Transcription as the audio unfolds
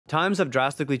Times have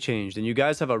drastically changed, and you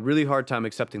guys have a really hard time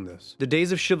accepting this. The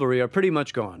days of chivalry are pretty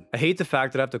much gone. I hate the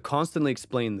fact that I have to constantly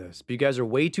explain this, but you guys are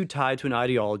way too tied to an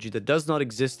ideology that does not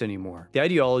exist anymore. The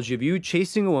ideology of you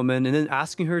chasing a woman and then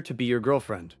asking her to be your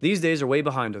girlfriend. These days are way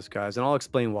behind us, guys, and I'll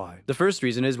explain why. The first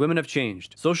reason is women have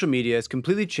changed. Social media has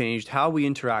completely changed how we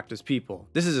interact as people.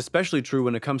 This is especially true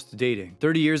when it comes to dating.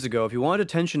 30 years ago, if you wanted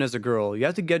attention as a girl, you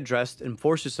had to get dressed and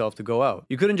force yourself to go out.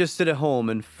 You couldn't just sit at home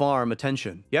and farm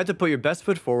attention. You had to put your best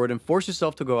foot forward and force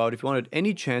yourself to go out if you wanted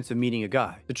any chance of meeting a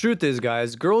guy. The truth is,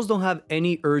 guys, girls don't have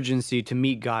any urgency to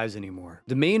meet guys anymore.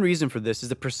 The main reason for this is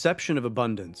the perception of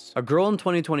abundance. A girl in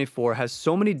 2024 has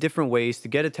so many different ways to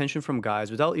get attention from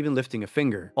guys without even lifting a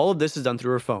finger. All of this is done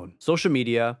through her phone. Social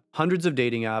media, hundreds of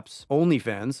dating apps,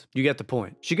 OnlyFans, you get the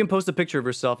point. She can post a picture of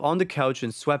herself on the couch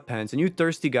in sweatpants and you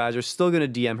thirsty guys are still gonna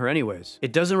DM her anyways.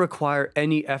 It doesn't require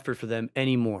any effort for them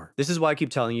anymore. This is why I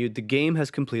keep telling you, the game has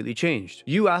completely changed.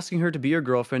 You asking her to be your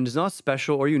girlfriend is not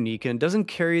special or unique and doesn't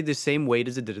carry the same weight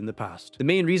as it did in the past. The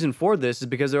main reason for this is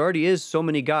because there already is so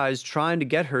many guys trying to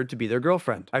get her to be their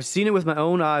girlfriend. I've seen it with my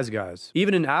own eyes, guys.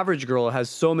 Even an average girl has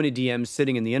so many DMs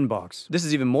sitting in the inbox. This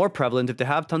is even more prevalent if they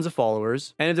have tons of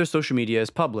followers and if their social media is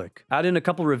public. Add in a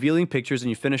couple revealing pictures and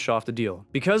you finish off the deal.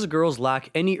 Because girls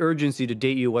lack any urgency to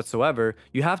date you whatsoever,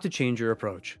 you have to change your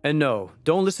approach. And no,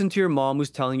 don't listen to your mom who's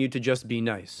telling you to just be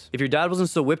nice. If your dad wasn't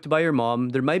so whipped by your mom,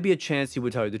 there might be a chance he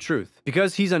would tell you the truth.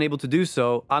 Because he's unable to do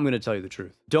so, I'm gonna tell you the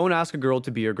truth. Don't ask a girl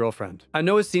to be your girlfriend. I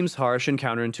know it seems harsh and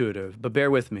counterintuitive, but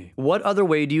bear with me. What other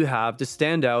way do you have to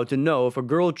stand out and know if a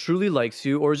girl truly likes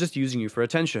you or is just using you for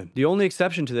attention? The only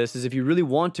exception to this is if you really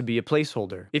want to be a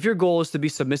placeholder. If your goal is to be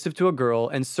submissive to a girl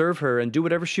and serve her and do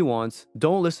whatever she wants,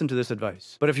 don't listen to this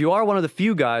advice. But if you are one of the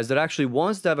few guys that actually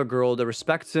wants to have a girl that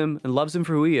respects him and loves him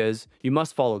for who he is, you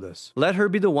must follow this. Let her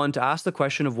be the one to ask the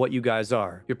question of what you guys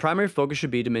are. Your primary focus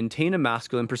should be to maintain a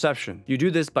masculine perception. You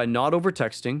do this by not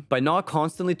over-texting, by not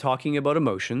constantly talking about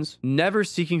emotions, never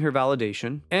seeking her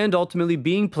validation, and ultimately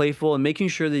being playful and making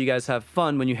sure that you guys have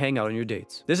fun when you hang out on your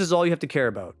dates. This is all you have to care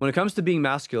about. When it comes to being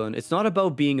masculine, it's not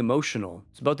about being emotional.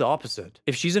 It's about the opposite.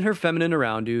 If she's in her feminine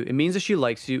around you, it means that she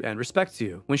likes you and respects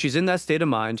you. When she's in that state of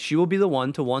mind, she will be the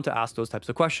one to want to ask those types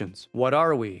of questions. What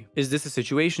are we? Is this a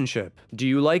situationship? Do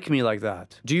you like me like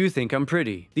that? Do you think I'm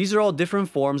pretty? These are all different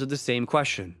forms of the same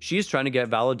question. She is trying to get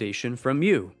validation from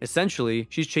you. Essentially,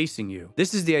 she's chasing you.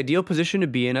 This is the ideal position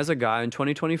to be in as a guy in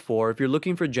 2024 if you're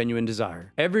looking for genuine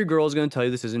desire. Every girl is going to tell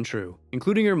you this isn't true,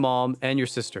 including your mom and your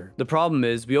sister. The problem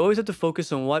is, we always have to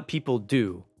focus on what people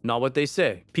do, not what they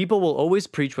say. People will always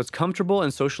preach what's comfortable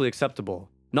and socially acceptable,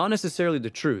 not necessarily the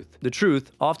truth. The truth,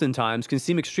 oftentimes, can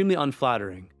seem extremely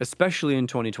unflattering, especially in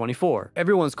 2024.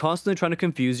 Everyone's constantly trying to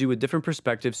confuse you with different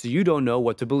perspectives so you don't know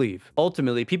what to believe.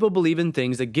 Ultimately, people believe in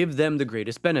things that give them the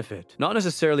greatest benefit, not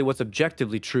necessarily what's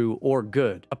objectively true or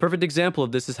good. A perfect example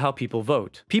of this is how people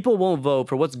vote. People won't vote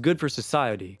for what's good for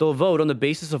society. They'll vote on the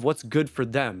basis of what's good for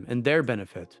them and their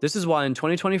benefit. This is why in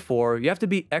 2024, you have to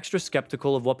be extra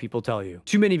skeptical of what people tell you.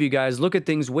 Too many of you guys look at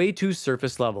things way too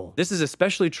surface level. This is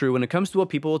especially true when it comes to what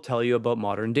people will tell you about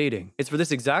modern dating. It's for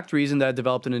this exact reason that I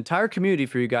developed an entire community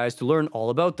for you guys to learn all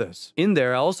about this. In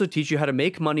there, I also teach you how to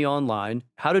make money online,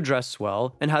 how to dress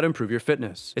well, and how to improve your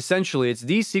fitness. Essentially, it's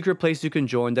the secret place you can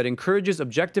join that encourages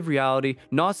objective reality,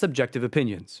 not subjective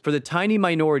opinions. For the tiny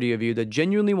minority of you that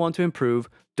genuinely want to improve,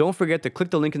 don't forget to click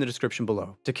the link in the description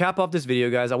below. To cap off this video,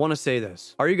 guys, I want to say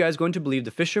this. Are you guys going to believe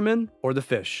the fisherman or the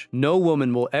fish? No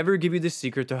woman will ever give you the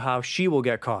secret to how she will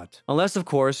get caught. Unless, of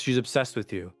course, she's obsessed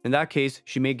with you. In that case,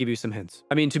 she may give you some hints.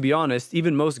 I mean, to be honest,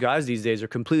 even most guys these days are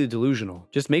completely delusional.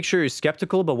 Just make sure you're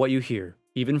skeptical about what you hear.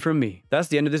 Even from me. That's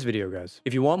the end of this video, guys.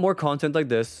 If you want more content like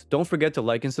this, don't forget to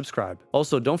like and subscribe.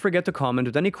 Also, don't forget to comment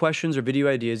with any questions or video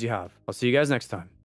ideas you have. I'll see you guys next time.